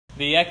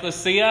The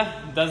ecclesia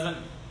doesn't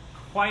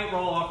quite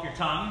roll off your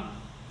tongue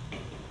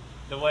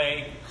the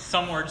way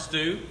some words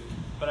do,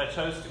 but I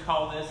chose to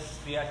call this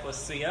the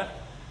ecclesia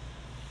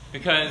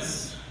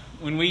because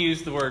when we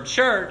use the word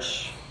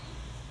church,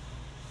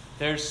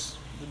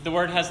 the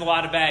word has a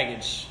lot of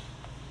baggage.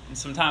 And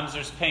sometimes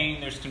there's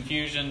pain, there's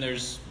confusion,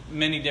 there's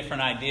many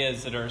different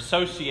ideas that are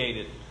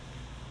associated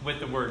with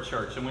the word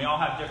church. And we all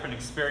have different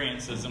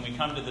experiences, and we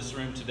come to this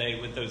room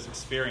today with those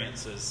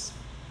experiences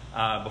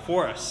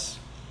before us.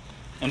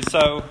 And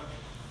so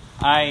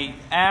I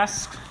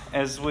ask,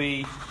 as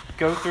we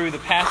go through the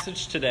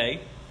passage today,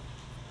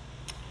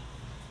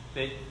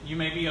 that you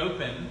may be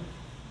open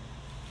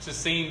to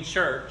seeing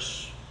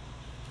church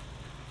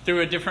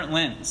through a different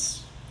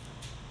lens.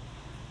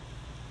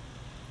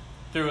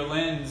 Through a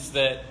lens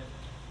that,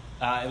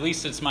 at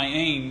least it's my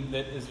aim,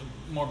 that is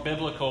more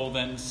biblical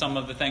than some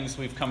of the things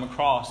we've come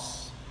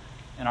across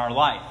in our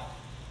life.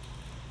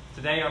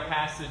 Today our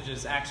passage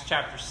is Acts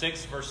chapter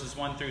 6, verses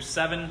 1 through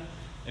 7.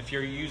 If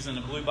you're using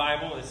a blue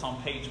Bible, it's on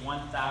page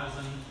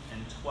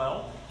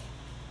 1012.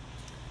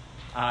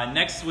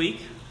 Next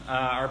week,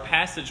 our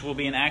passage will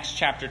be in Acts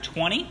chapter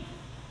 20.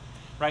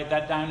 Write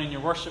that down in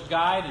your worship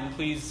guide, and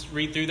please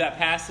read through that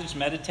passage,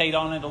 meditate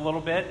on it a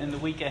little bit in the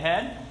week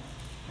ahead.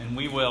 And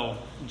we will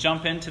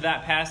jump into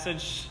that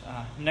passage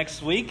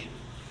next week.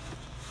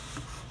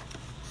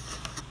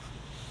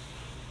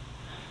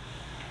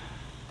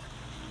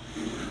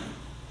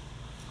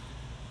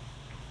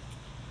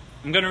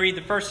 I'm going to read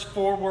the first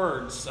 4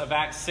 words of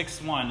Acts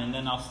 6:1, and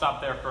then I'll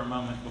stop there for a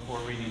moment before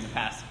reading the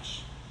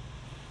passage.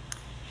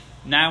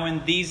 Now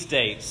in these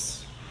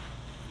days.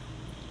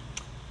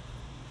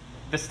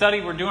 The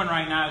study we're doing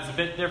right now is a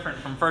bit different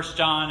from 1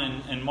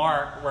 John and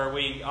Mark, where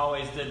we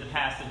always did the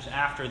passage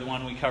after the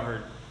one we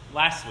covered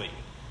last week.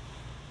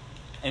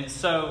 And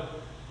so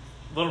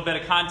a little bit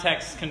of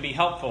context can be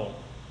helpful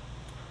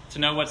to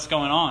know what's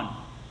going on.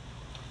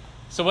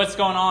 So what's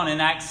going on in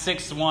Acts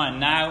 6:1,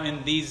 now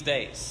in these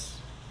days?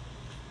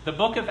 The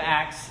book of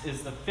Acts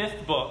is the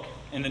 5th book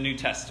in the New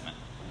Testament.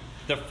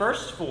 The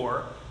first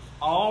 4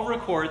 all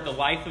record the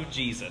life of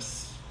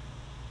Jesus,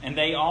 and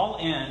they all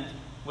end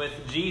with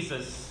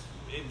Jesus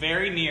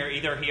very near,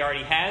 either he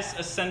already has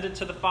ascended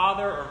to the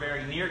Father or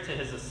very near to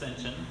his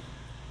ascension,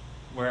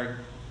 where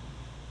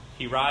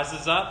he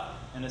rises up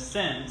and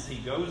ascends, he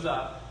goes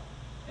up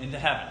into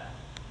heaven.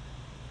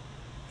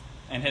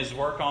 And his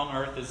work on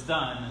earth is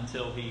done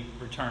until he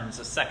returns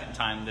a second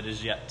time that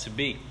is yet to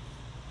be.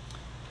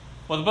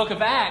 Well, the book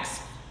of Acts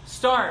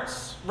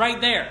starts right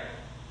there.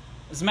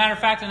 As a matter of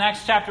fact, in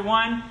Acts chapter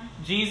 1,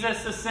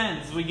 Jesus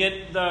ascends. We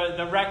get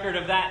the record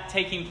of that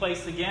taking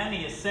place again.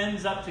 He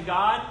ascends up to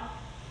God.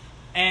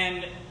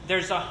 And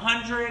there's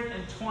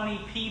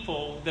 120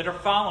 people that are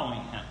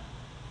following him.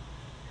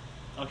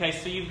 Okay,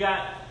 so you've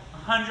got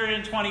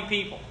 120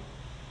 people.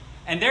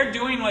 And they're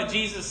doing what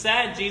Jesus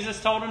said.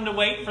 Jesus told them to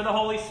wait for the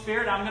Holy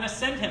Spirit. I'm going to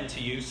send him to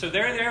you. So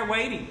they're there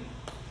waiting.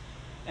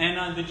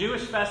 And the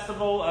Jewish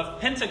festival of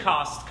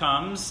Pentecost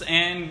comes,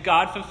 and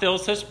God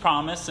fulfills his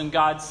promise, and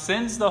God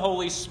sends the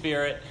Holy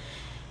Spirit.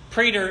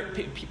 Peter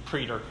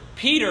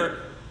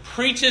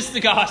preaches the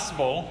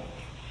gospel.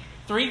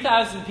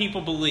 3,000 people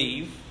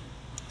believe.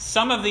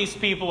 Some of these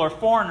people are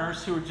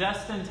foreigners who are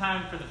just in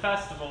time for the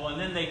festival, and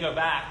then they go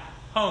back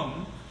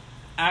home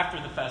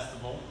after the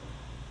festival.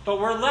 But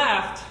we're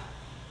left,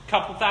 a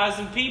couple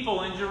thousand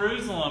people in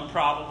Jerusalem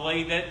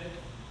probably, that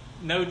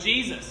know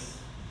Jesus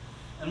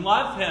and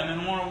love him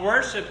and want to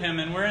worship him.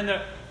 And we're in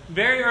the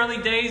very early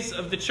days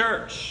of the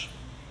church.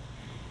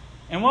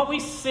 And what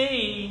we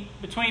see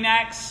between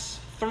Acts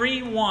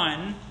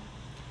 3:1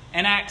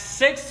 and Acts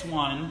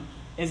 6:1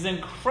 is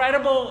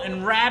incredible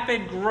and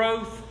rapid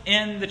growth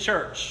in the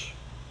church.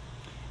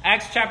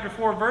 Acts chapter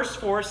 4 verse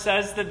 4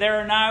 says that there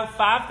are now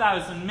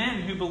 5,000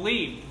 men who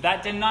believed.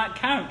 That did not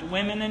count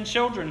women and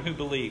children who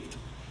believed.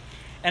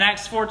 In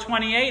Acts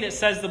 4:28 it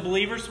says the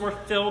believers were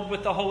filled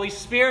with the Holy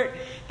Spirit.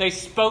 They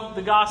spoke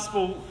the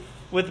gospel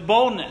with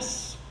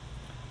boldness.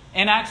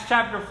 In Acts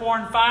chapter 4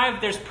 and 5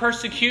 there's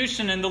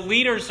persecution, and the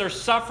leaders are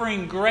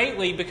suffering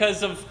greatly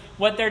because of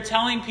what they're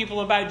telling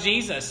people about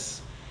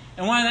Jesus.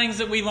 And one of the things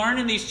that we learn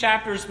in these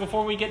chapters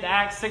before we get to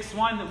Acts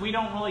 6:1 that we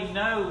don't really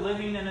know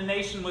living in a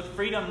nation with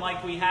freedom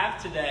like we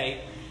have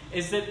today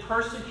is that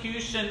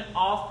persecution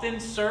often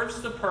serves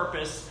the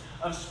purpose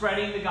of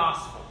spreading the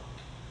gospel.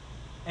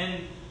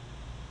 And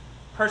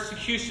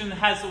persecution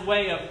has a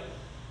way of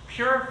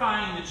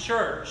purifying the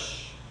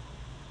church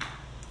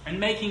and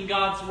making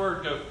God's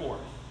word go forth.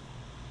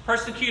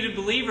 Persecuted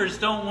believers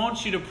don't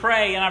want you to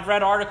pray, and I've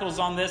read articles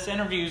on this,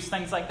 interviews,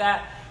 things like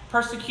that.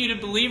 Persecuted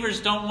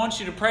believers don't want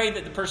you to pray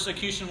that the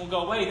persecution will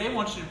go away. They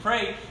want you to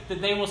pray that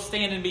they will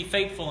stand and be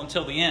faithful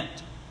until the end.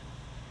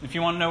 If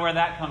you want to know where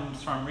that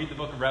comes from, read the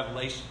book of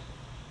Revelation.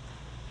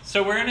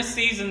 So we're in a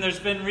season, there's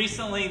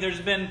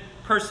been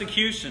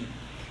persecution.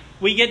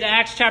 We get to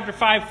Acts chapter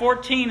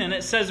 5:14, and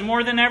it says,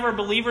 more than ever,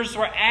 believers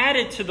were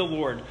added to the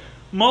Lord.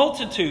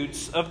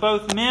 Multitudes of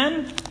both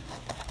men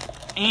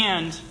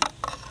and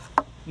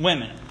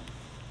women.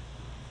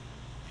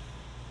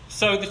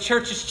 So the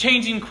church is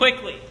changing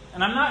quickly.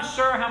 And I'm not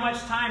sure how much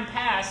time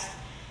passed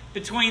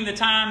between the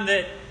time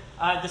that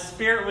the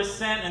Spirit was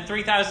sent and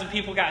 3,000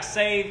 people got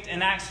saved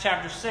in Acts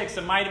chapter 6.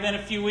 It might have been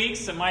a few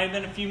weeks. It might have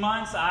been a few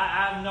months. I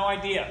have no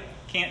idea.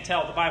 Can't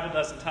tell. The Bible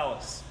doesn't tell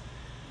us.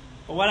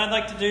 But what I'd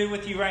like to do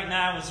with you right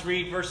now is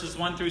read verses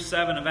 1 through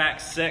 7 of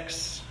Acts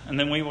 6. And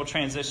then we will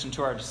transition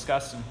to our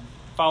discussion.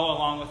 Follow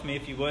along with me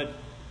if you would.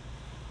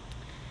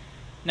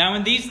 Now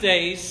in these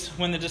days,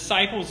 when the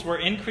disciples were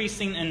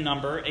increasing in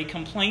number, a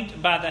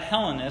complaint by the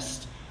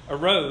Hellenists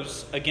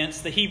arose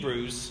against the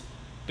Hebrews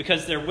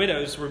because their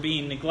widows were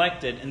being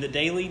neglected in the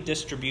daily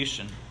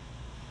distribution.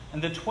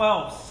 And the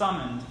 12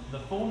 summoned the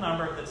full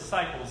number of the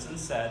disciples and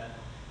said,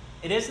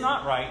 "It is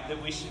not right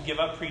that we should give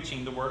up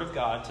preaching the word of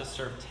God to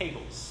serve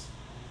tables.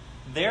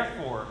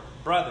 Therefore,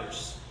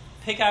 brothers,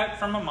 pick out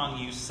from among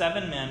you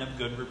 7 men of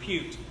good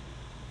repute,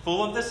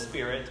 full of the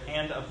Spirit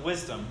and of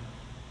wisdom,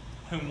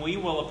 whom we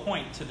will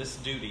appoint to this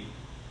duty.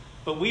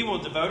 But we will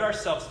devote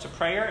ourselves to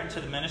prayer and to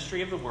the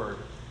ministry of the word."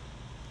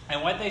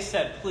 And what they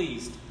said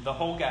pleased the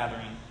whole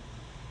gathering.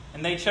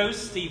 And they chose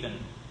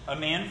Stephen, a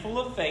man full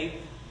of faith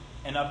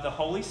and of the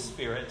Holy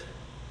Spirit,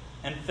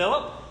 and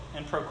Philip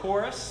and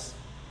Prochorus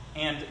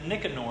and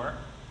Nicanor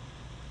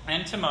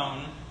and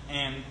Timon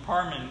and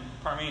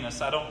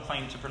Parmenas, I don't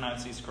claim to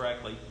pronounce these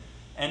correctly,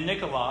 and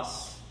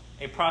Nicholas,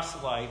 a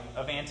proselyte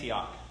of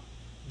Antioch.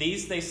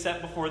 These they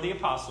set before the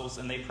apostles,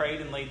 and they prayed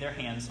and laid their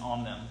hands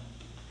on them.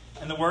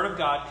 And the word of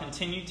God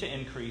continued to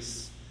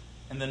increase,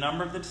 and the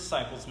number of the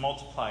disciples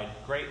multiplied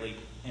greatly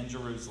in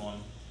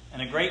Jerusalem.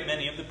 And a great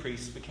many of the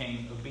priests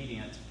became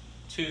obedient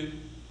to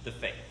the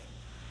faith.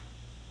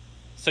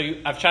 So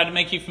I've tried to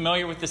make you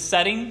familiar with the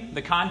setting,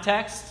 the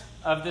context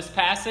of this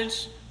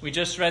passage. We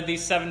just read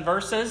these 7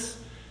 verses.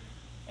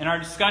 In our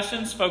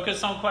discussions,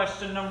 focus on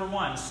question number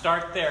 1.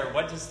 Start there.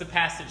 What does the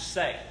passage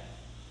say?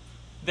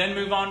 Then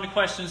move on to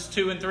questions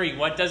 2 and 3.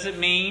 What does it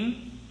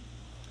mean?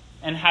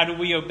 And how do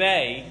we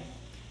obey?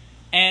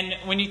 And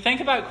when you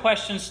think about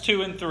questions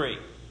 2 and 3,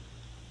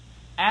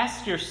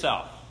 ask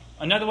yourself,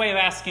 another way of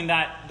asking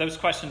those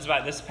questions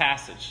about this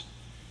passage,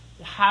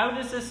 how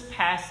does this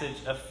passage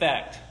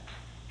affect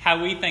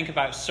how we think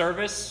about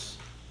service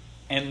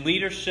and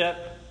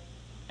leadership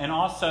and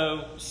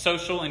also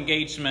social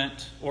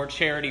engagement or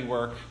charity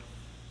work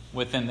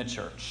within the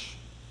church?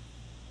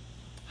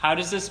 How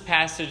does this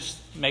passage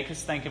make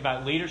us think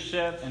about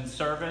leadership and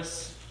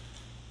service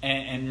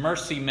and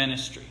mercy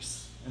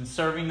ministries and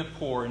serving the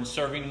poor and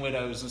serving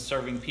widows and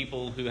serving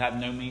people who have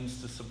no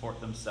means to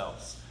support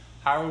themselves?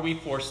 How are we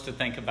forced to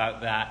think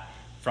about that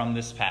from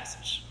this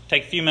passage?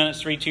 Take a few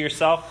minutes to read to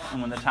yourself,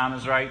 and when the time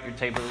is right, your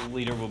table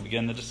leader will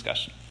begin the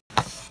discussion.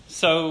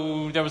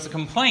 So there was a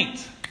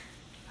complaint.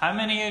 How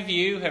many of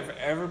you have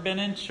ever been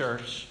in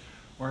church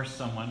where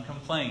someone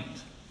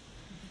complained?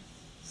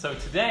 So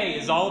today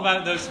is all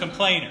about those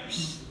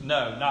complainers.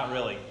 No, not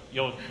really.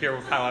 You'll hear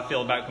how I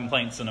feel about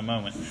complaints in a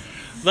moment.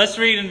 Let's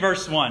read in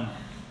verse 1.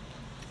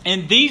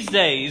 In these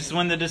days,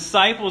 when the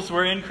disciples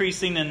were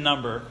increasing in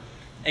number,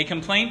 a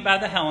complaint by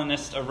the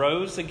Hellenists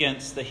arose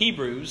against the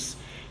Hebrews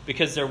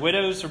because their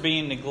widows were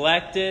being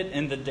neglected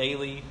in the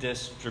daily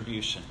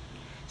distribution.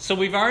 So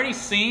we've already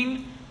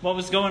seen what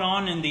was going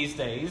on in these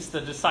days. The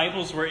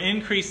disciples were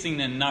increasing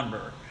in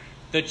number.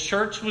 The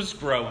church was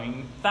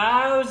growing.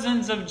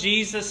 Thousands of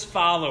Jesus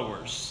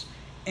followers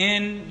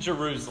in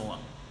Jerusalem.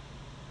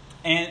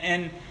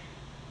 And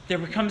there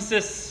becomes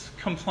this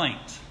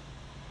complaint.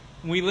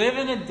 We live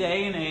in a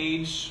day and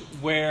age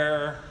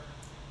where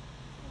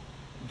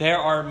there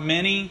are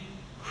many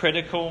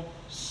critical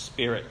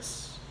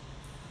spirits.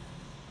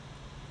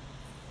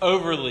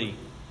 Overly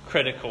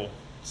critical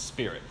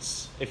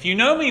spirits. If you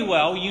know me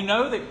well, you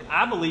know that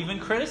I believe in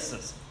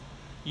criticism.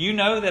 You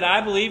know that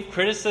I believe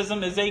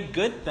criticism is a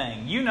good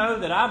thing. You know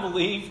that I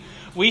believe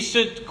we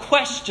should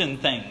question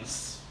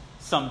things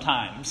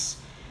sometimes.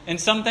 And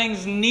some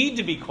things need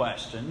to be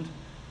questioned.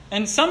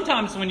 And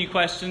sometimes when you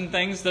question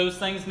things, those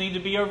things need to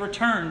be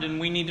overturned, and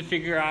we need to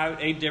figure out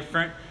a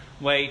different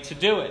way to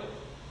do it.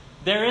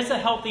 There is a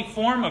healthy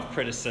form of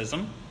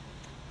criticism,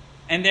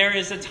 and there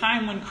is a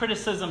time when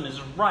criticism is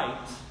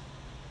right.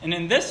 And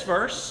in this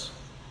verse,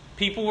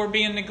 people were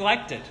being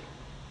neglected.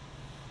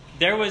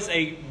 There was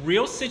a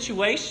real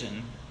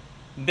situation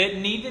that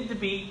needed to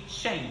be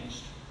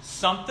changed.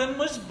 Something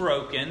was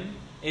broken,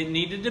 it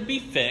needed to be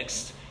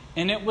fixed,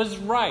 and it was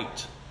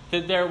right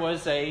that there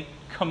was a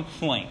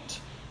complaint.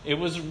 It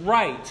was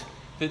right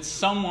that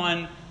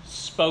someone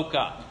spoke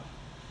up.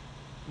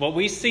 What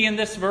we see in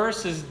this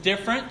verse is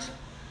different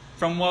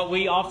from what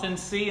we often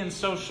see in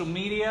social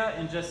media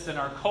and just in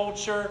our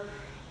culture.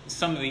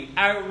 Some of the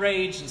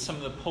outrage and some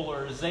of the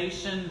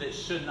polarization that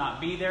should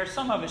not be there.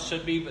 Some of it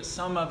should be, but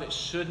some of it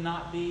should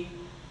not be.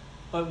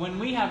 But when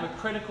we have a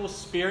critical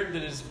spirit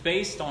that is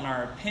based on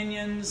our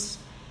opinions,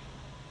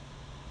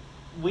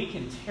 we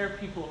can tear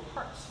people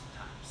apart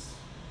sometimes.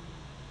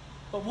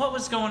 But what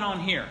was going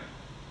on here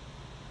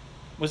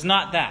was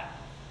not that.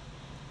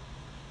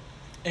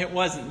 It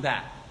wasn't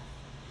that.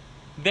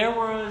 There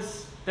were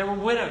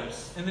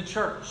widows in the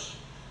church.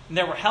 And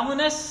there were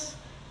Hellenists,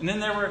 and then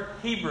there were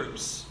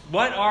Hebrews.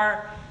 What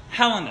are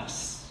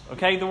Hellenists.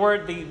 Okay,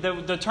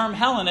 the term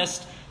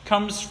Hellenist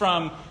comes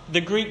from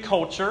the Greek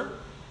culture.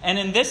 And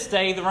in this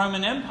day, the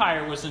Roman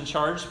Empire was in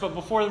charge. But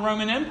before the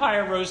Roman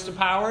Empire rose to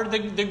power,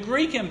 the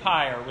Greek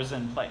Empire was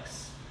in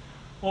place.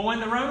 Well, when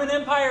the Roman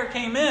Empire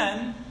came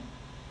in,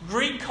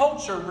 Greek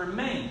culture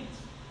remained.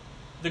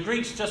 The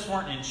Greeks just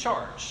weren't in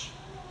charge.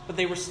 But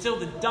they were still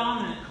the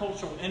dominant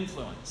cultural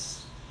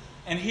influence.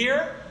 And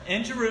here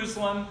in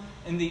Jerusalem,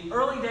 in the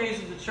early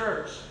days of the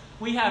church,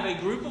 we have a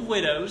group of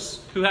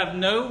widows who have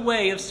no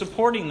way of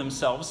supporting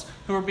themselves,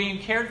 who are being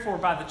cared for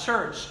by the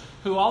church,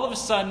 who all of a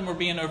sudden were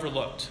being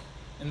overlooked.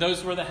 And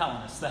those were the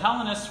Hellenists. The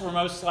Hellenists were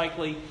most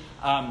likely,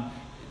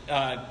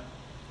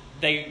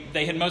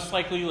 they had most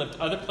likely lived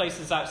other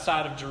places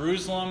outside of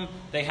Jerusalem.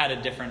 They had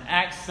a different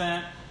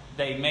accent.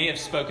 They may have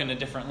spoken a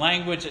different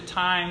language at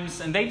times.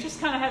 And they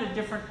just kind of had a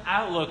different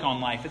outlook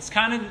on life. It's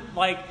kind of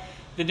like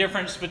the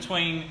difference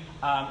between,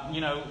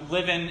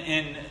 living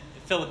in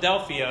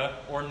Philadelphia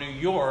or New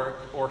York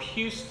or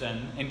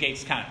Houston and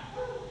Gates County.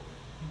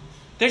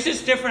 There's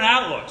just different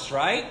outlooks,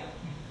 right?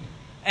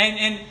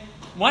 And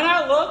one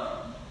outlook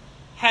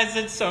has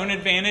its own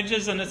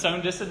advantages and its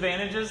own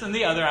disadvantages, and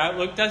the other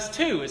outlook does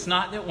too. It's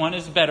not that one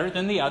is better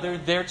than the other.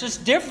 They're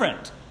just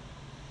different.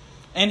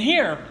 And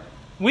here,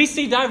 we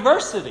see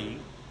diversity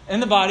in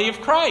the body of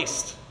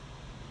Christ.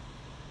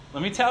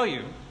 Let me tell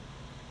you,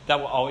 that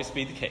will always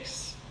be the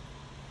case.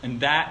 And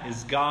that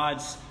is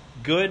God's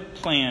good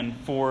plan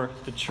for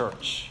the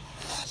church.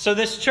 So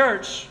this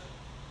church,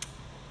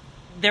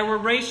 there were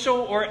racial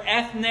or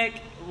ethnic,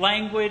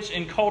 language,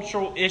 and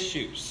cultural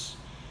issues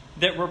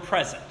that were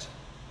present.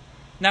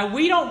 Now,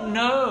 we don't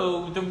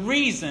know the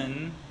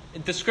reason.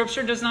 The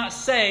Scripture does not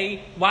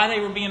say why they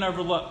were being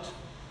overlooked.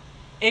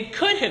 It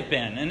could have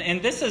been,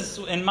 and this is,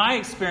 in my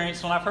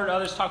experience, when I've heard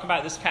others talk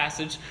about this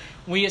passage,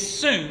 we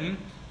assume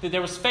that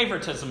there was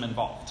favoritism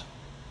involved.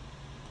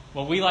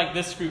 Well, we like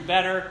this group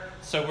better,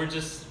 so we're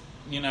just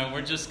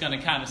going to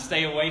kind of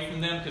stay away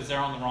from them because they're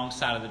on the wrong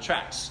side of the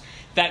tracks.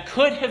 That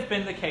could have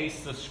been the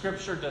case. The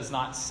Scripture does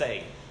not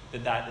say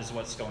that that is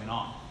what's going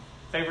on.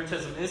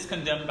 Favoritism is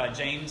condemned by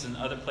James and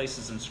other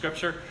places in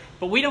Scripture,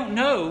 but we don't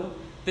know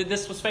that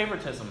this was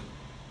favoritism.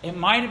 It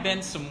might have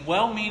been some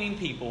well-meaning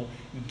people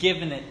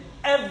giving it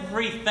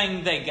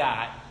everything they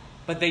got,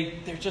 but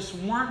there just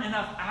weren't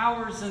enough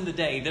hours in the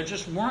day. There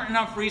just weren't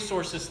enough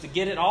resources to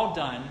get it all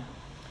done.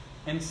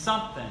 And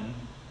something,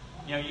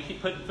 you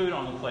keep putting food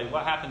on the plate.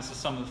 What happens to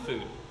some of the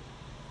food?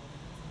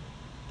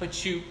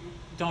 But you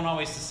don't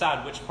always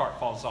decide which part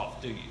falls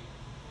off, do you?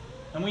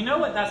 And we know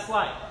what that's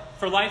like.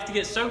 For life to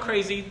get so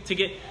crazy, to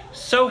get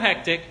so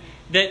hectic,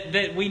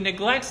 that we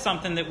neglect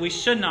something that we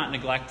should not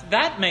neglect.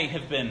 That may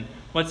have been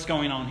what's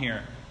going on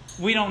here.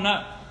 We don't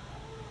know.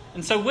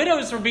 And so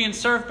widows were being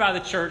served by the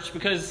church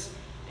because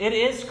it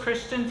is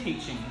Christian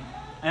teaching,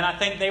 and I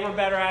think they were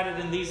better at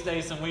it in these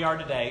days than we are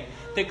today,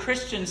 that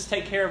Christians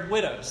take care of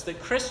widows,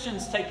 that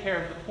Christians take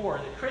care of the poor,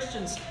 that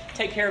Christians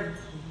take care of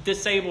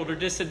disabled or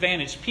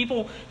disadvantaged,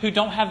 people who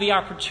don't have the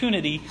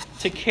opportunity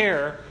to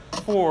care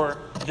for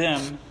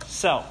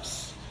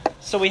themselves.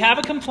 So we have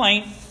a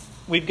complaint.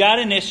 We've got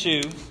an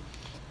issue.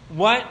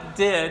 What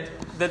did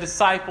the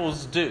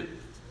disciples do?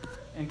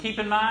 And keep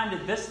in mind,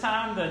 at this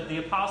time, the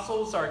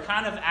apostles are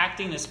kind of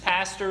acting as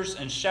pastors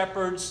and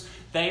shepherds.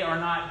 They are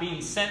not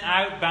being sent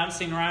out,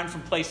 bouncing around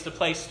from place to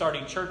place,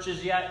 starting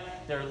churches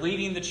yet. They're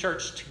leading the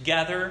church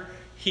together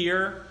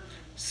here.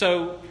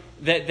 So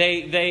that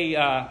they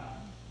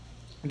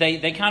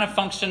kind of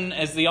function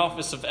as the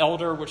office of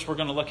elder, which we're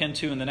going to look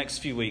into in the next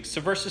few weeks.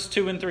 So verses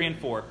 2 and 3 and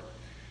 4.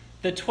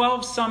 The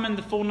 12 summoned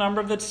the full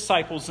number of the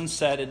disciples and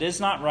said, "It is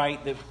not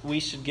right that we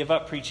should give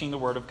up preaching the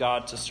word of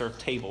God to serve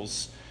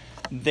tables.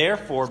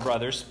 Therefore,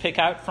 brothers, pick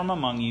out from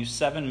among you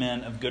 7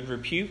 men of good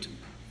repute,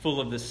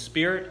 full of the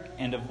Spirit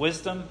and of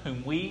wisdom,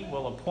 whom we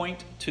will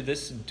appoint to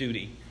this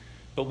duty.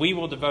 But we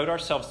will devote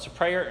ourselves to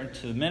prayer and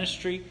to the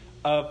ministry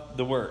of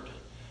the word."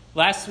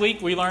 Last week,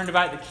 we learned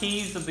about the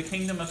keys of the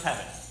kingdom of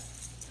heaven.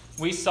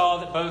 We saw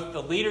that both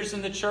the leaders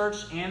in the church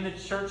and the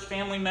church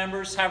family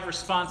members have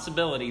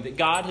responsibility, that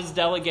God has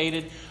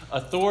delegated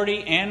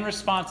authority and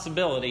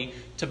responsibility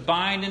to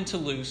bind and to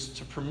loose,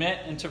 to permit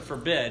and to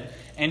forbid.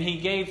 And he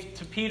gave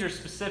to Peter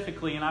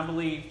specifically, and I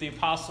believe the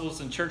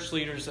apostles and church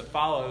leaders that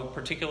follow,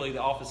 particularly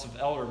the office of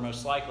elder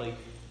most likely,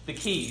 the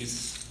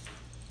keys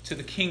to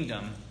the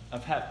kingdom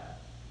of heaven.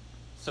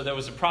 So there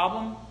was a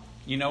problem.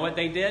 You know what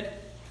they did?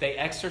 They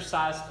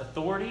exercised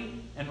authority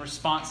and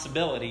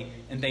responsibility,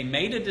 and they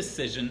made a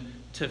decision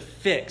to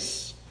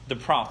fix the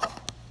problem.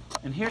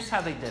 And here's how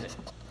they did it.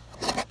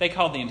 They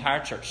called the entire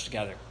church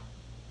together,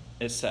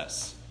 it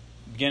says.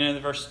 Beginning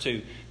of verse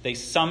 2, they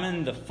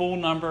summoned the full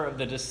number of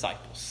the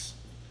disciples.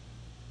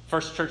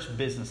 First church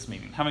business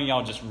meeting. How many of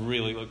y'all just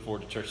really look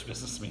forward to church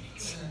business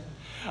meetings?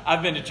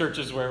 I've been to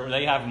churches where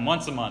they have them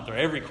once a month or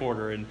every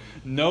quarter, and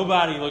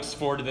nobody looks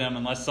forward to them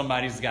unless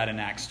somebody's got an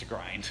axe to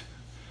grind.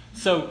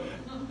 So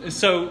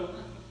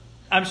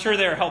I'm sure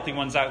there are healthy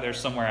ones out there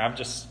somewhere. I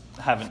just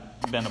haven't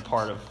been a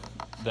part of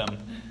them.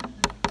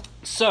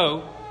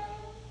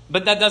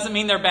 But that doesn't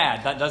mean they're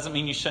bad. That doesn't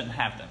mean you shouldn't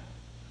have them.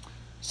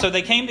 So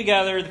they came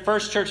together, the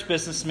first church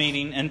business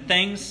meeting, and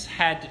things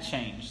had to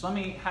change.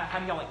 How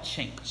do y'all like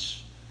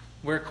change?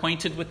 We're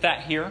acquainted with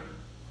that here.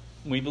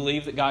 We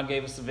believe that God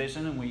gave us a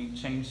vision and we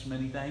changed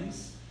many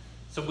things.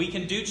 So we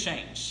can do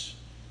change.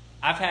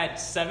 I've had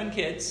 7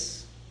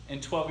 kids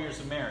in 12 years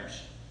of marriage.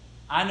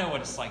 I know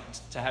what it's like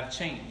to have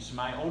change.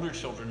 My older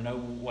children know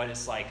what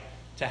it's like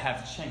to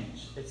have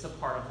change. It's a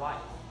part of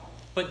life.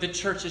 But the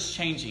church is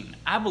changing.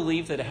 I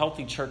believe that a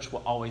healthy church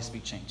will always be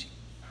changing.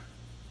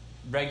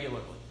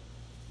 Regularly.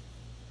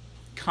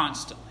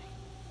 Constantly.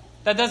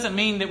 That doesn't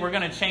mean that we're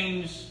going to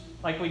change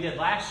like we did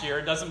last year.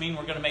 It doesn't mean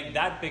we're going to make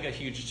that big a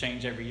huge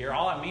change every year.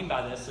 All I mean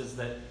by this is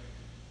that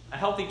a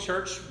healthy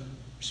church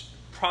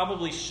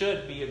probably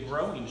should be a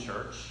growing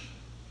church.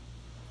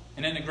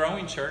 And in a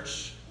growing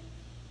church,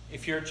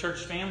 if you're a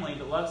church family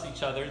that loves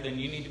each other, then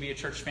you need to be a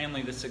church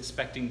family that's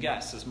expecting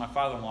guests, as my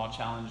father-in-law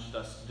challenged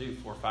us to do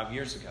 4 or 5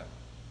 years ago.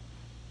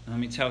 And let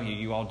me tell you,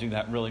 you all do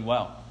that really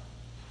well.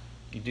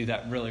 You do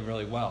that really,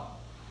 really well.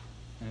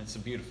 And it's a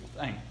beautiful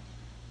thing.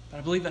 But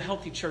I believe a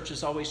healthy church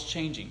is always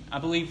changing. I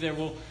believe there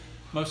will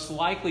most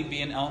likely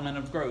be an element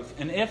of growth.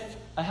 And if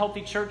a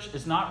healthy church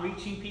is not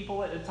reaching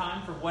people at a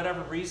time for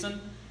whatever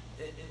reason,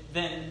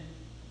 then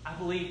I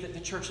believe that the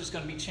church is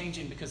going to be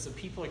changing because the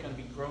people are going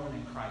to be growing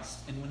in Christ.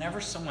 And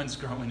whenever someone's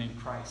growing in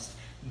Christ,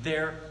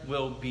 there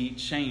will be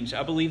change.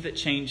 I believe that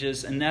change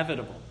is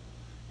inevitable.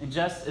 And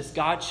just as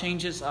God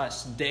changes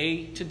us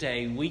day to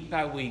day, week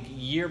by week,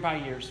 year by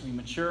year, as we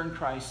mature in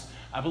Christ,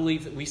 I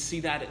believe that we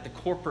see that at the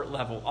corporate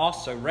level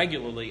also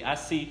regularly.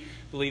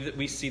 Believe that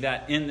we see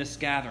that in this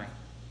gathering.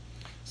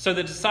 So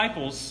the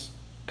disciples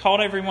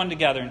called everyone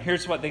together, and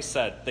here's what they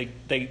said.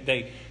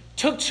 They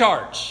took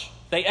charge.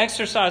 They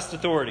exercised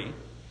authority.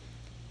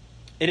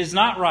 It is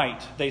not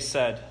right, they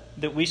said,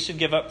 that we should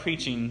give up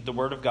preaching the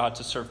word of God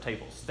to serve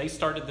tables. They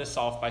started this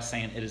off by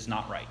saying it is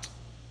not right.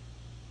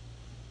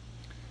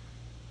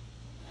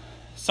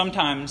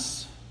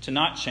 Sometimes to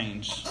not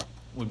change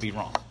would be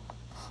wrong.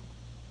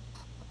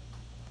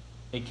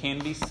 It can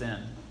be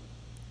sin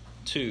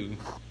to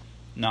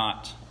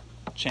not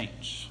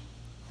change.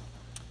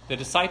 The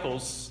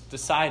disciples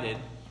decided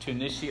to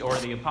initiate, or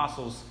the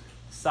apostles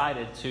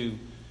decided to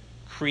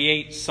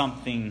create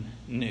something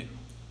new.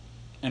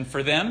 And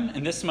for them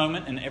in this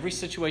moment, and every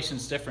situation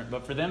is different,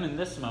 but for them in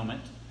this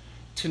moment,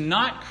 to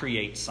not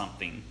create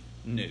something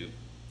new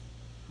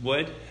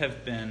would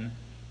have been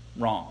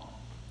wrong.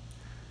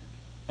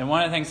 And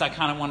one of the things I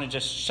kind of want to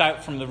just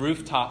shout from the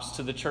rooftops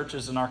to the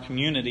churches in our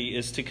community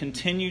is to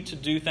continue to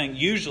do things,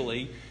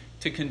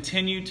 to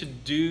continue to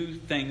do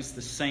things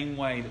the same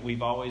way that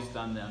we've always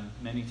done them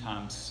many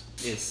times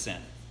is sin.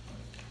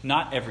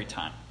 Not every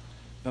time,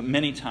 but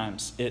many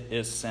times it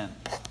is sin.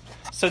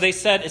 So they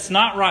said it's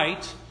not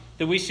right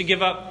that we should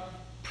give up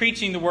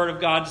preaching the word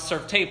of God to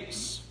serve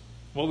tables.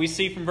 What we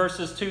see from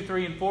verses 2,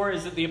 3, and 4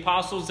 is that the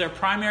apostles, their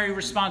primary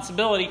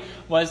responsibility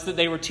was that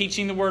they were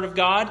teaching the word of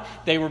God.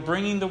 They were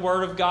bringing the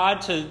word of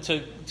God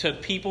to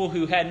people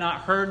who had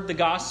not heard the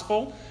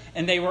gospel.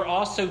 And they were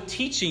also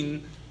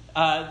teaching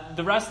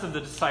the rest of the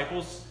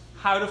disciples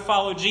how to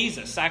follow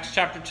Jesus. Acts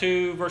chapter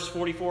 2, verse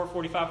 44,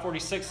 45,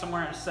 46,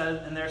 somewhere it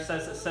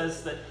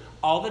says that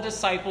all the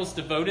disciples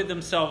devoted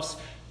themselves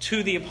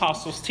to the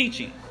apostles'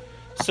 teaching.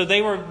 So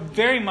they were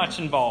very much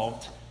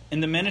involved in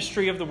the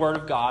ministry of the Word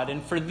of God,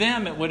 and for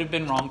them it would have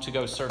been wrong to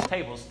go serve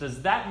tables.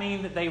 Does that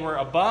mean that they were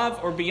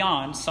above or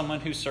beyond someone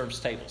who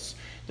serves tables?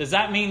 Does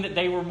that mean that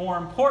they were more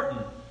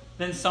important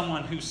than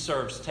someone who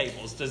serves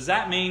tables? Does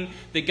that mean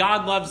that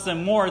God loves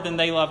them more than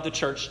they love the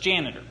church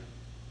janitor?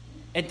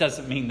 It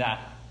doesn't mean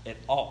that at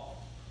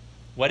all.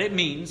 What it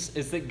means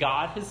is that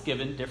God has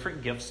given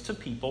different gifts to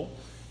people,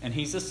 and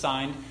He's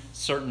assigned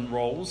certain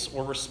roles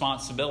or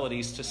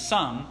responsibilities to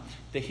some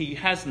that He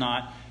has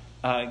not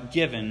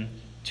given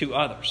to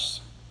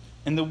others.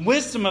 And the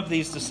wisdom of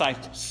these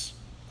disciples,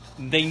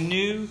 they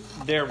knew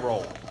their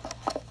role.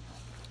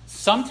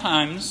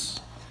 Sometimes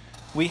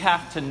we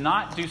have to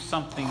not do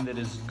something that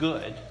is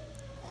good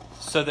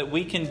so that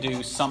we can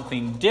do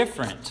something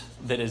different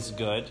that is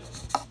good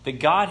that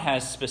God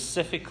has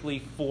specifically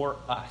for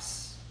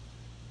us.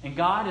 And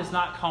God is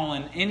not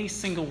calling any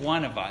single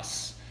one of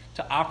us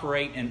to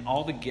operate in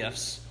all the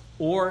gifts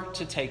or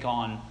to take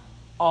on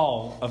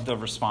all of the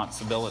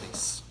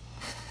responsibilities.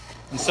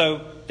 And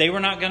so they were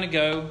not going to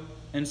go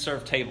and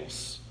serve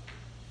tables.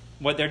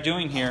 What they're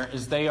doing here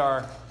is they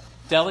are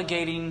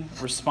delegating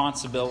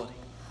responsibility.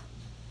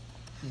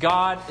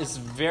 God is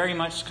very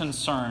much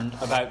concerned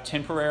about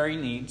temporary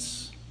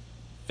needs,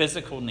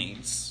 physical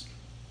needs.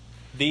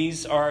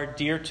 These are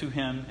dear to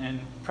Him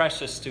and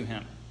precious to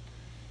Him.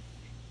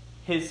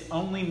 His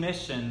only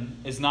mission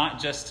is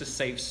not just to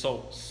save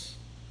souls.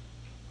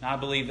 Now, I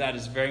believe that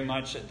is very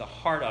much at the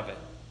heart of it.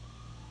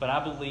 But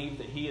I believe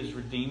that He is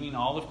redeeming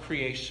all of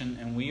creation,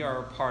 and we are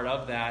a part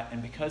of that.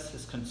 And because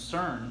His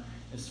concern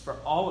is for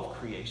all of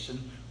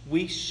creation,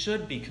 we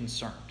should be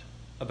concerned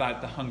about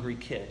the hungry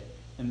kid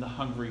and the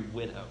hungry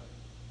widow.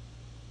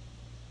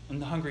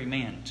 And the hungry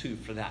man, too,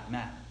 for that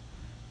matter.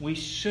 We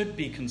should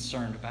be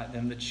concerned about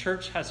them. The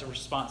church has a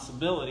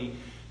responsibility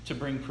to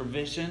bring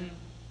provision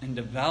and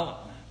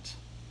development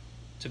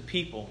to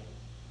people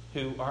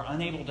who are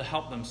unable to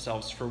help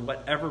themselves for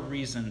whatever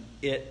reason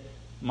it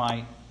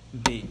might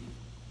be.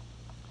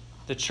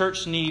 The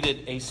church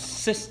needed a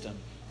system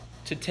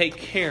to take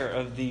care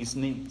of these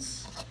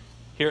needs.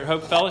 Here at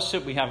Hope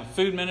Fellowship, we have a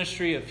food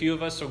ministry. A few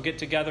of us will get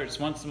together. It's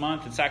once a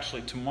month. It's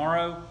actually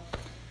tomorrow.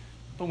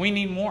 But we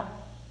need more.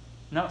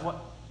 No,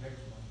 what? Next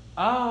month.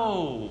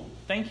 Oh,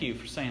 thank you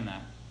for saying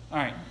that. All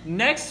right,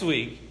 next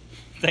week,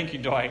 thank you,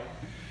 Dwight.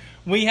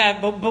 We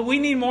have, but we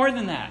need more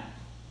than that.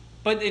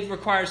 But it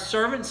requires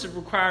servants. It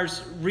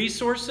requires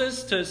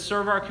resources to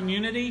serve our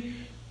community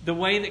the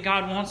way that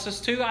God wants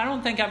us to. I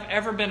don't think I've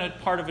ever been a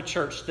part of a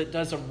church that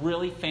does a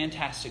really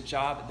fantastic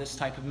job at this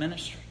type of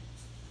ministry.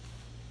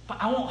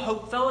 But I want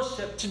Hope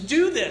Fellowship to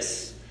do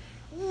this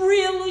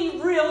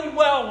really, really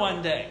well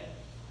one day.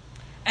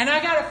 And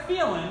I got a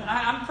feeling,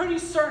 I'm pretty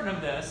certain of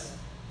this,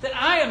 that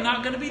I am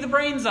not going to be the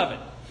brains of it.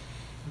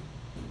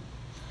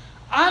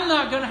 I'm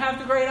not going to have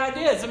the great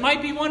ideas. It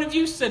might be one of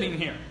you sitting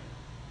here.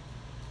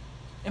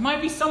 It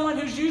might be someone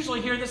who's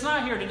usually here that's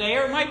not here today,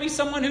 or it might be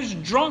someone who's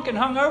drunk and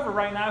hungover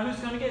right now who's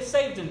going to get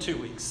saved in 2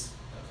 weeks.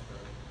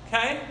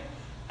 Okay?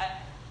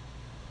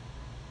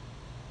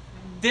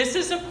 This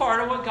is a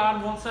part of what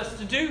God wants us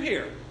to do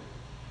here.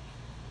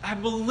 I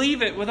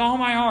believe it with all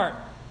my heart.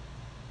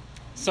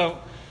 So,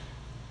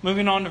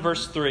 moving on to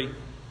verse 3.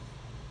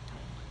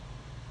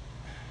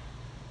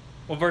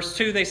 Well, verse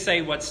 2, they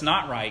say what's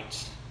not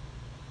right.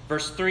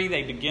 Verse 3,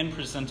 they begin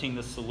presenting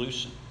the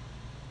solution.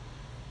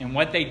 And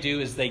what they do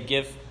is they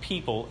give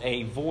people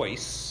a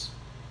voice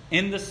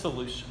in the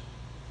solution.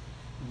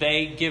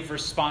 They give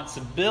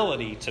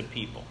responsibility to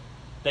people.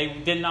 They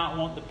did not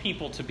want the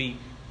people to be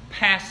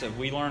passive.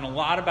 We learn a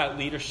lot about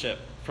leadership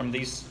from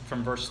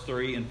verse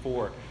 3 and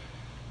 4.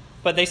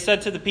 But they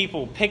said to the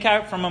people, "Pick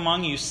out from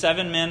among you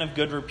 7 men of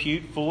good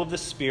repute, full of the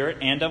Spirit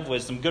and of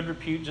wisdom." Good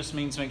repute just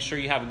means make sure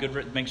they have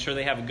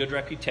a good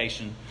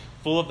reputation.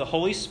 Full of the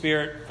Holy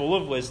Spirit, full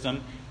of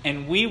wisdom,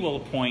 and we will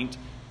appoint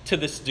to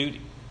this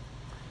duty.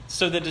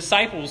 So the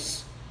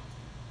disciples,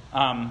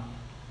 the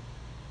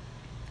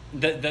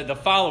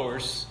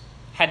followers,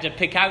 had to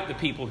pick out the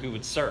people who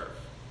would serve.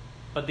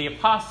 But the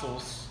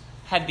apostles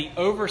had the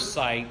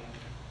oversight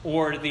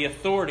or the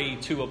authority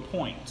to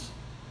appoint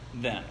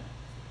them.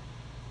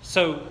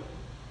 So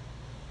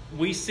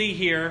we see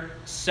here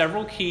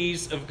several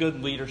keys of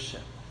good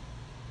leadership.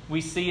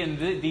 We see in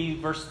the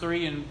verse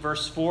 3 and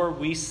verse 4,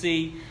 we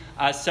see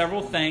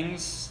several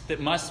things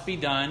that must be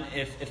done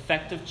if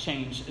effective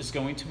change is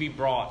going to be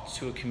brought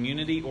to a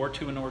community or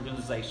to an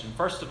organization.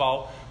 First of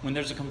all, when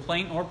there's a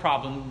complaint or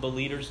problem, the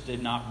leaders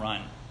did not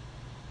run.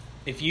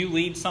 If you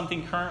lead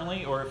something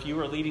currently, or if you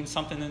are leading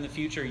something in the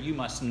future, you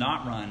must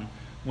not run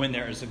when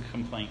there is a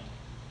complaint.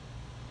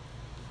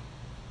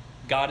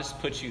 God has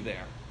put you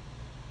there,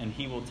 and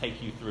He will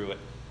take you through it.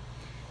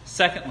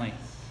 Secondly,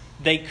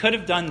 they could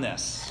have done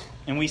this,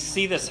 and we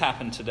see this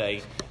happen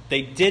today.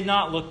 They did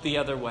not look the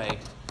other way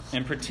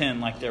and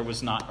pretend like there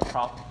was not a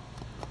problem.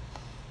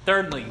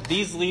 Thirdly,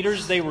 these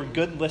leaders, they were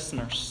good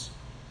listeners.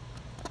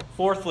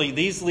 Fourthly,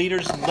 these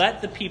leaders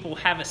let the people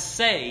have a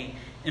say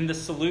in the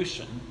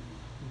solution.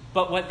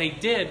 But what they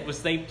did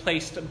was they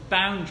placed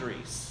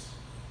boundaries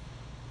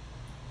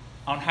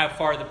on how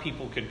far the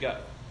people could go.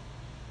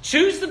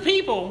 Choose the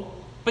people,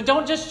 but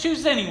don't just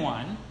choose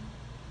anyone.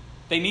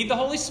 They need the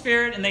Holy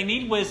Spirit and they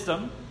need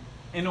wisdom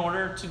in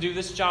order to do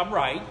this job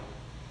right.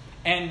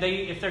 And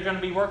if they're going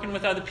to be working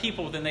with other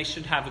people, then they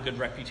should have a good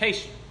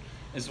reputation,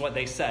 is what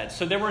they said.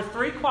 So there were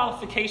 3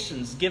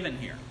 qualifications given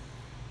here.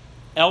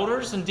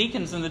 Elders and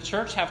deacons in the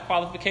church have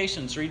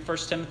qualifications. Read 1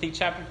 Timothy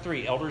chapter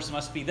 3. Elders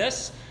must be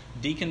this,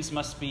 deacons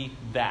must be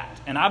that.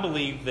 And I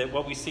believe that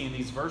what we see in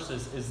these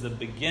verses is the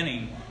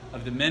beginning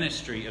of the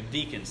ministry of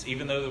deacons.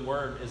 Even though the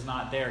word is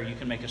not there, you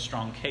can make a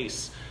strong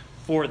case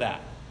for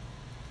that.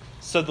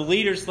 So the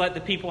leaders let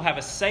the people have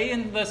a say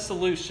in the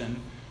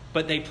solution,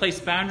 but they place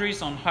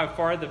boundaries on how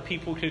far the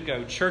people could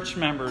go. Church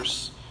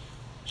members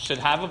should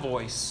have a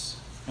voice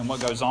in what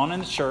goes on in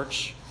the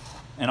church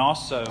and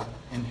also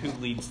in who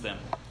leads them.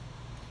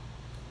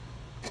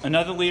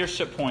 Another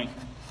leadership point,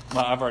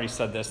 well, I've already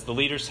said this. The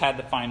leaders had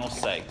the final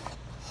say.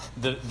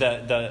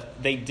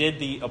 They did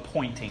the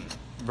appointing,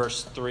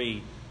 verse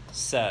 3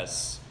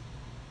 says.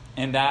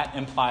 And that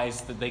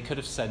implies that they could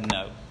have said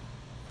no.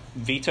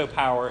 Veto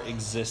power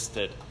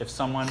existed.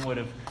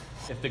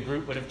 If the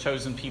group would have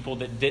chosen people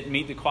that didn't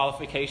meet the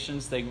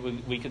qualifications,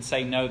 we could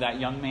say, no, that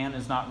young man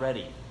is not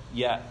ready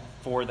yet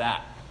for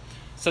that.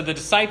 So the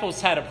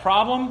disciples had a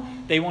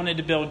problem. They wanted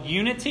to build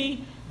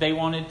unity. They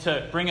wanted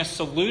to bring a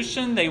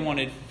solution. They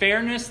wanted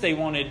fairness. They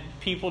wanted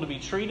people to be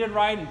treated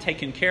right and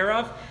taken care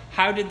of.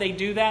 How did they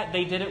do that?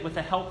 They did it with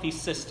a healthy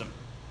system.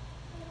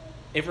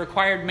 It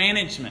required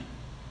management.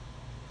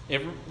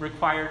 It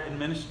required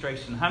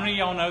administration. How many of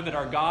y'all know that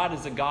our God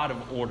is a God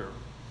of order?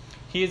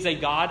 He is a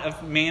God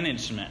of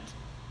management.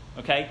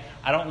 Okay?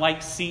 I don't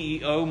like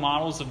CEO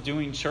models of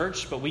doing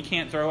church, but we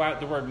can't throw out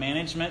the word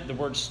management, the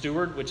word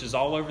steward, which is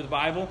all over the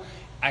Bible.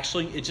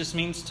 Actually, it just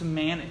means to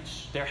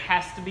manage. There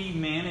has to be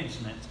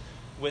management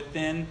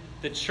within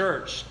the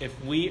church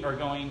if we are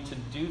going to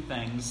do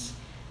things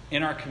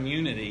in our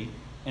community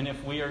and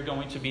if we are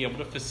going to be able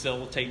to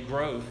facilitate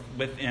growth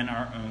within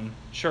our own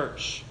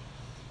church.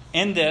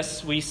 In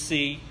this, we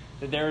see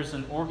that there is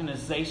an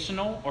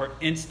organizational or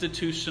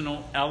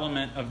institutional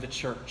element of the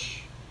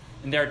church.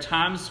 And there are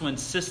times when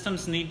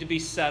systems need to be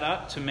set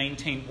up to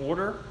maintain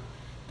order.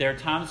 There are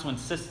times when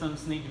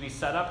systems need to be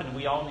set up and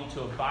we all need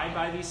to abide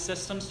by these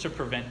systems to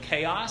prevent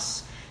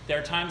chaos. There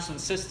are times when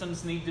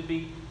systems need to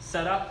be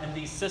set up, and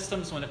these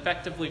systems, when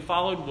effectively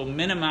followed, will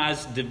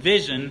minimize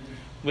division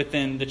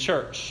within the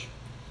church.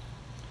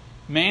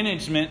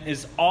 Management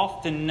is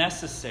often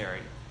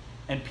necessary,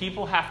 and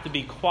people have to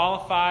be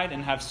qualified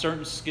and have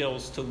certain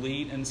skills to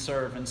lead and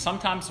serve. And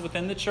sometimes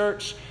within the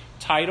church,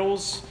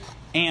 titles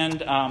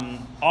and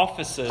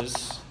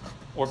offices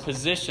or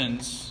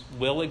positions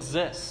will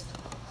exist,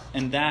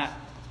 and that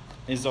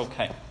is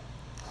okay.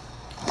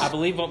 I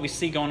believe what we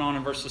see going on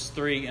in verses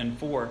 3 and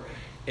 4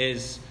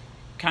 is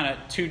kind of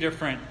two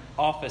different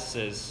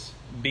offices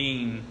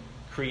being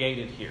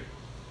created here.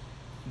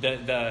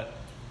 The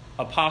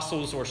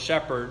apostles or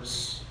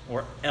shepherds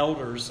or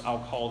elders,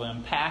 I'll call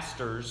them,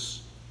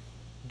 pastors,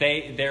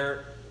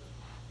 their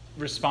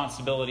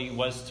responsibility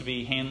was to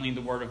be handling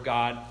the Word of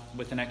God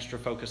with an extra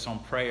focus on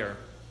prayer.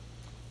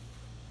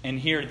 And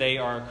here they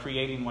are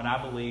creating what I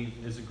believe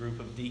is a group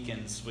of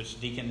deacons, which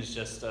deacon is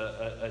just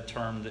a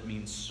term that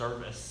means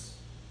service.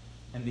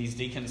 And these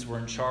deacons were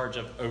in charge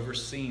of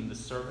overseeing the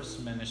service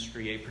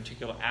ministry, a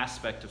particular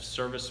aspect of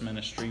service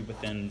ministry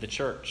within the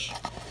church.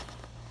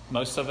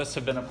 Most of us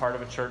have been a part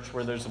of a church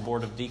where there's a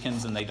board of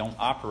deacons and they don't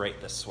operate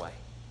this way.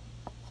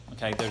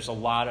 Okay, there's a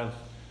lot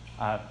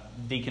of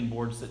deacon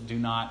boards that do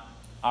not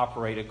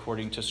operate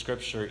according to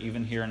Scripture,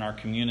 even here in our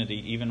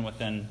community, even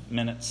within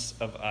minutes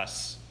of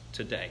us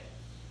today.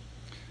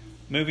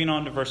 Moving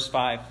on to verse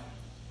 5.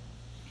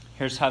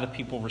 Here's how the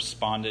people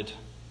responded.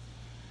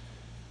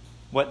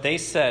 What they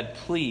said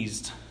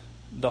pleased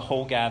the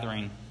whole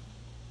gathering.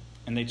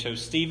 And they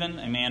chose Stephen,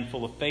 a man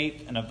full of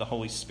faith and of the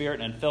Holy Spirit,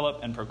 and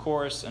Philip and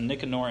Prochorus and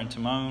Nicanor and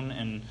Timon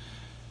and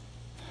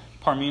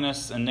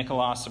Parmenas and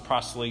Nicholas, a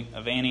proselyte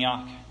of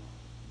Antioch.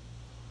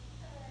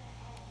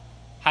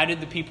 How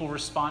did the people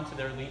respond to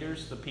their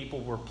leaders? The people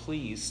were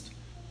pleased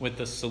with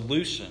the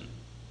solution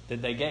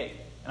that they gave.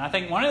 And I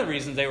think one of the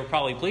reasons they were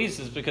probably pleased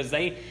is because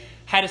they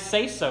had a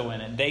say-so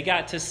in it. They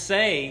got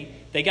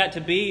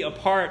to be a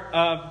part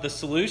of the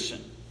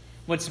solution.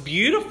 What's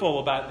beautiful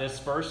about this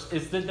verse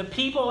is that the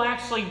people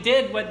actually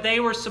did what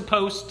they were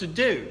supposed to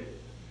do.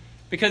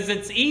 Because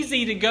it's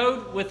easy to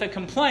go with a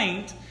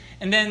complaint,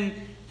 and then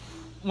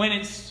when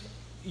it's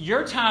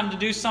your time to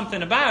do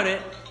something about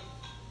it,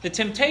 the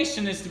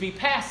temptation is to be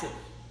passive.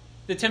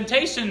 The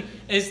temptation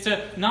is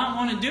to not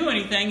want to do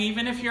anything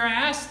even if you're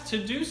asked to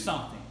do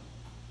something.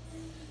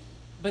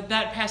 But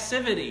that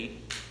passivity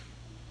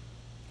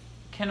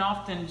can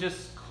often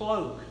just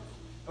cloak,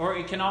 or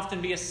it can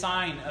often be a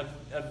sign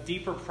of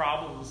deeper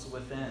problems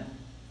within.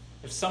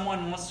 If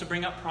someone wants to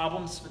bring up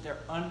problems but they're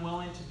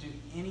unwilling to do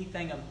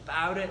anything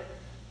about it,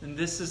 then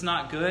this is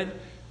not good.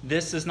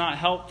 This is not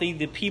healthy.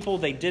 The people,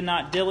 they did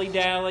not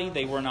dilly-dally.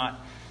 They were not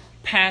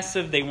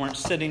passive. They weren't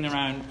sitting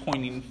around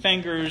pointing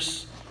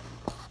fingers,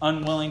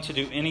 unwilling to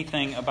do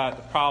anything about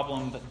the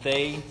problem, but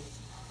they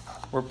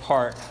were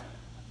part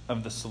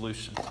of the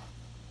solution.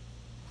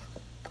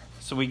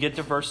 So we get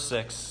to verse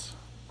 6.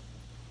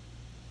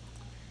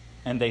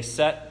 And they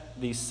set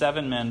these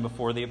 7 men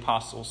before the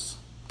apostles,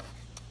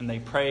 and they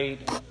prayed,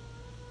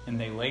 and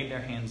they laid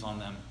their hands on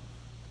them.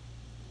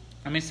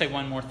 Let me say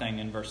one more thing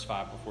in verse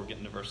 5 before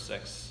getting to verse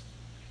 6.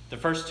 The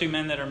first 2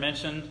 men that are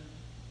mentioned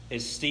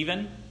is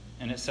Stephen,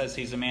 and it says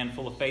he's a man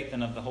full of faith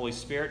and of the Holy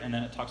Spirit, and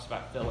then it talks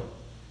about Philip.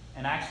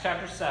 In Acts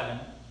chapter 7,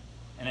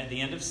 and at the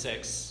end of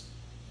 6,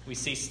 we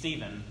see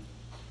Stephen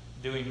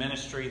doing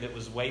ministry that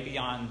was way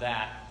beyond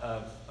that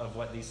of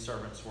what these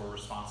servants were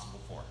responsible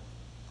for.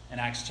 And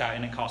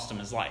it cost him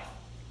his life.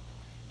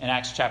 In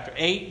Acts chapter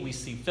 8, we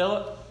see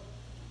Philip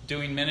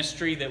doing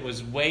ministry that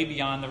was way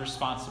beyond the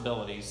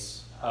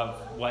responsibilities of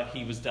what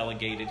he was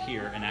delegated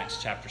here in Acts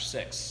chapter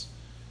 6.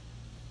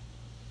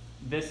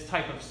 This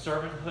type of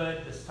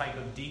servanthood, this type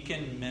of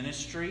deacon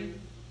ministry,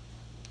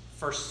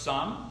 for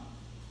some,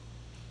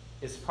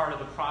 is part of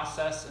the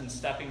process in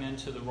stepping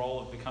into the role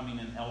of becoming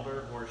an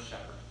elder or a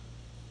shepherd.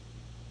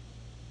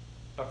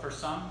 But for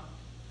some,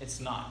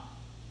 it's not.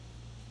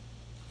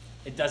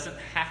 It doesn't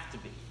have to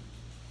be.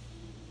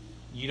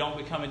 You don't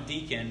become a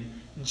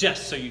deacon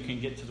just so you can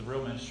get to the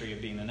real ministry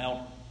of being an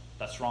elder.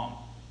 That's wrong.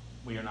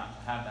 We are not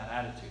to have that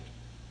attitude.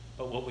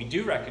 But what we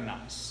do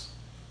recognize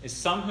is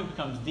some who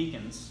become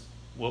deacons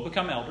will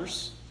become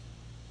elders,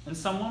 and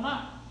some will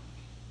not.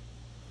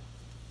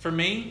 For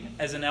me,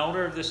 as an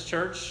elder of this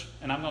church,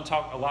 and I'm going to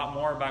talk a lot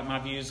more about my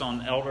views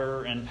on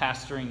elder and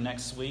pastoring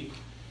next week,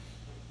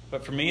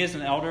 but for me as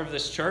an elder of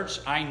this church,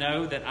 I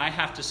know that I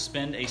have to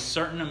spend a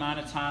certain amount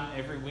of time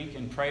every week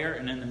in prayer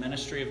and in the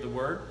ministry of the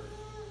Word.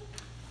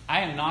 I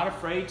am not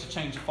afraid to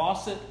change a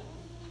faucet.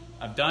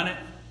 I've done it.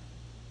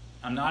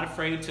 I'm not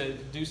afraid to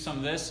do some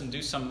of this and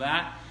do some of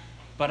that.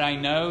 But I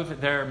know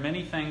that there are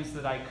many things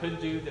that I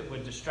could do that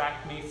would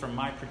distract me from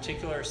my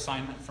particular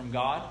assignment from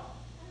God.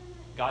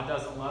 God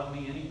doesn't love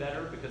me any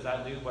better because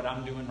I do what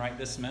I'm doing right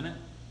this minute.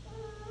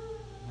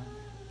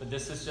 But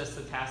this is just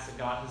the task that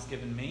God has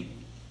given me.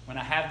 When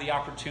I have the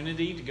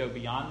opportunity to go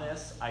beyond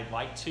this, I'd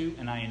like to,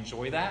 and I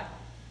enjoy that.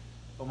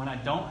 But when I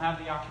don't have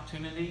the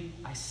opportunity,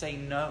 I say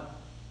no.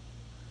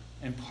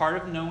 And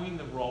part of knowing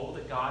the role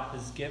that God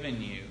has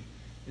given you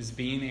is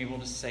being able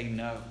to say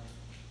no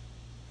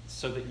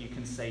so that you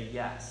can say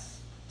yes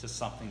to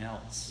something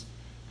else.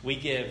 We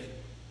give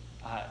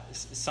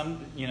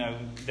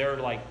there are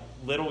like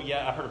little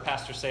yes. I heard a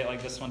pastor say it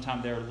like this one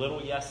time. There are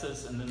little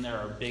yeses and then there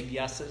are big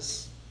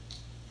yeses.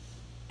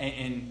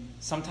 And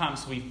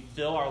sometimes we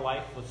fill our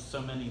life with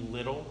so many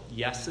little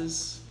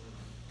yeses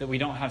that we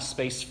don't have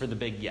space for the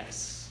big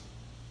yes.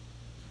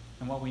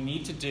 And what we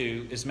need to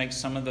do is make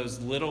some of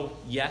those little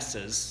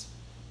yeses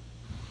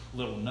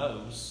little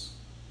no's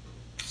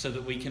so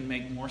that we can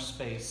make more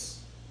space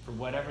for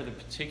whatever the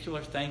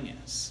particular thing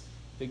is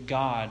that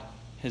God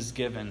has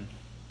given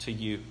to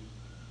you.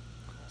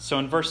 So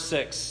in verse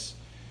 6,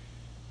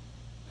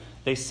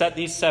 they set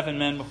these 7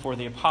 men before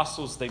the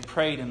apostles. They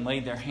prayed and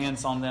laid their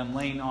hands on them.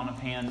 Laying on of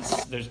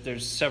hands,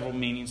 there's several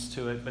meanings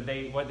to it. But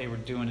what they were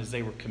doing is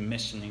they were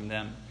commissioning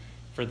them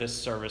for this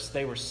service.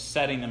 They were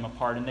setting them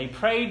apart. And they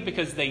prayed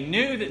because they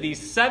knew that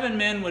these 7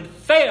 men would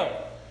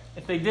fail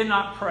if they did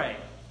not pray.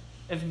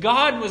 If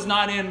God was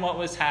not in what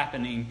was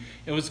happening,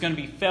 it was going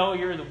to be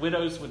failure. The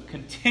widows would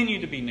continue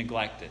to be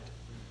neglected.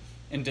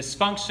 And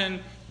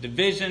dysfunction,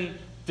 division,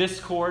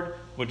 discord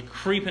would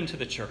creep into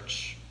the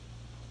church.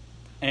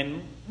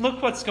 And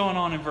look what's going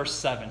on in verse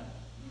 7.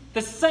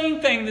 The same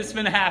thing that's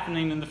been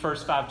happening in the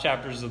first 5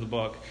 chapters of the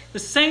book. The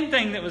same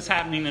thing that was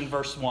happening in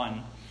verse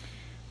 1.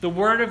 The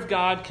word of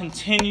God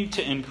continued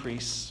to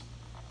increase,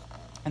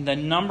 and the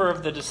number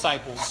of the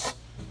disciples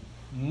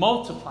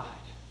multiplied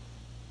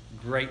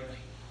greatly.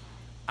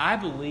 I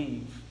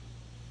believe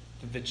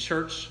that the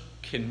church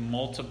can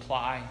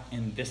multiply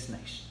in this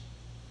nation.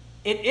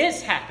 It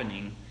is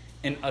happening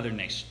in other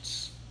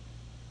nations.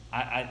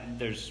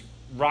 There's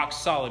rock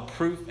solid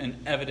proof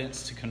and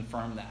evidence to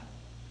confirm that.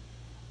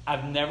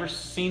 I've never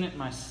seen it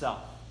myself.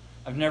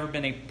 I've never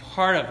been a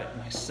part of it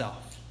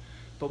myself.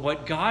 But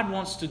what God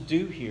wants to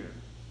do here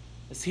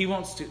is He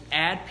wants to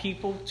add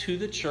people to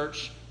the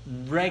church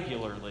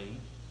regularly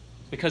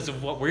because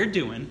of what we're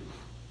doing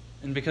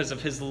and because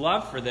of His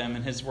love for them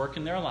and His work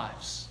in their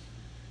lives.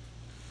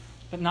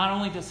 But not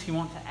only does He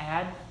want to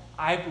add,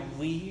 I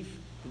believe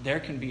that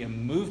there can be a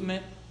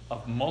movement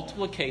of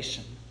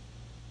multiplication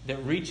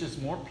that reaches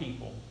more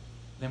people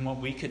than what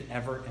we could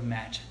ever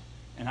imagine.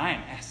 And I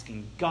am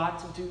asking God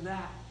to do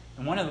that.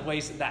 And one of the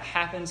ways that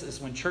happens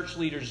is when church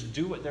leaders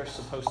do what they're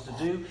supposed to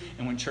do,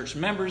 and when church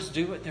members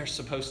do what they're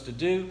supposed to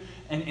do,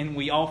 and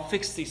we all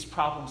fix these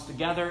problems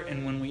together,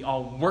 and when we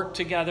all work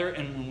together,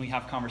 and when we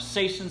have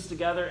conversations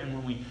together, and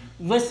when we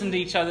listen to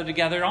each other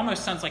together. It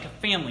almost sounds like a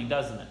family,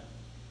 doesn't it?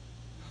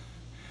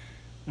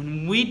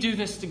 When we do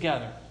this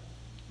together,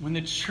 when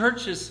the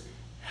church is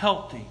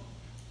healthy,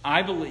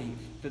 I believe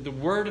that the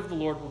word of the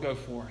Lord will go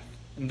forth.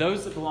 And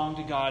those that belong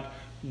to God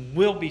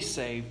will be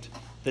saved.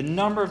 The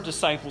number of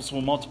disciples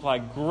will multiply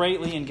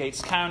greatly in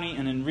Gates County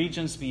and in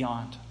regions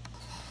beyond.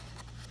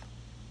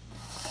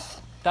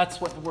 That's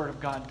what the Word of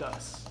God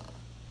does.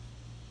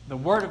 The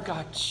Word of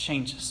God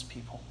changes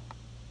people.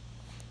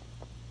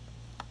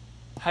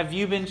 Have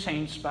you been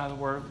changed by the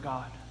Word of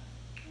God?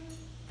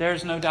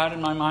 There's no doubt in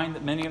my mind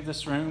that many of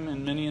this room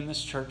and many in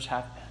this church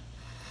have been.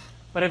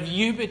 But have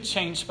you been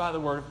changed by the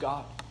Word of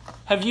God?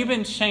 Have you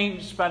been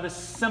changed by the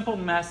simple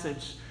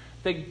message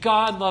that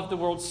God loved the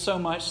world so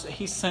much that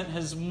He sent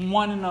His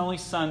one and only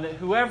Son, that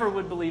whoever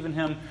would believe in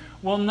Him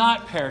will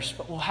not perish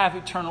but will have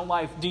eternal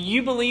life? Do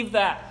you believe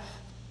that?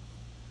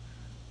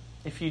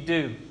 If you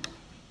do,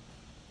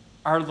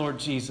 our Lord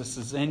Jesus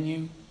is in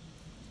you,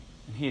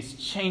 and He is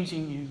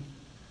changing you,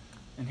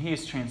 and He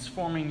is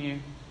transforming you,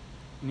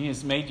 and He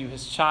has made you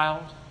His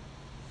child,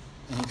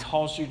 and He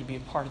calls you to be a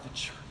part of the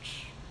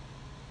church.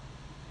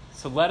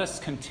 So let us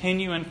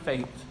continue in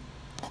faith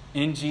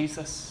in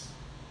Jesus.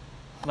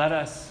 Let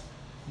us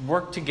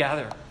work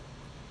together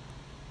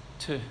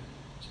to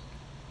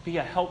be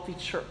a healthy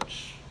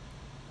church.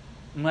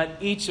 And let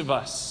each of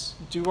us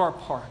do our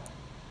part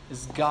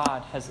as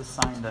God has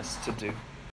assigned us to do.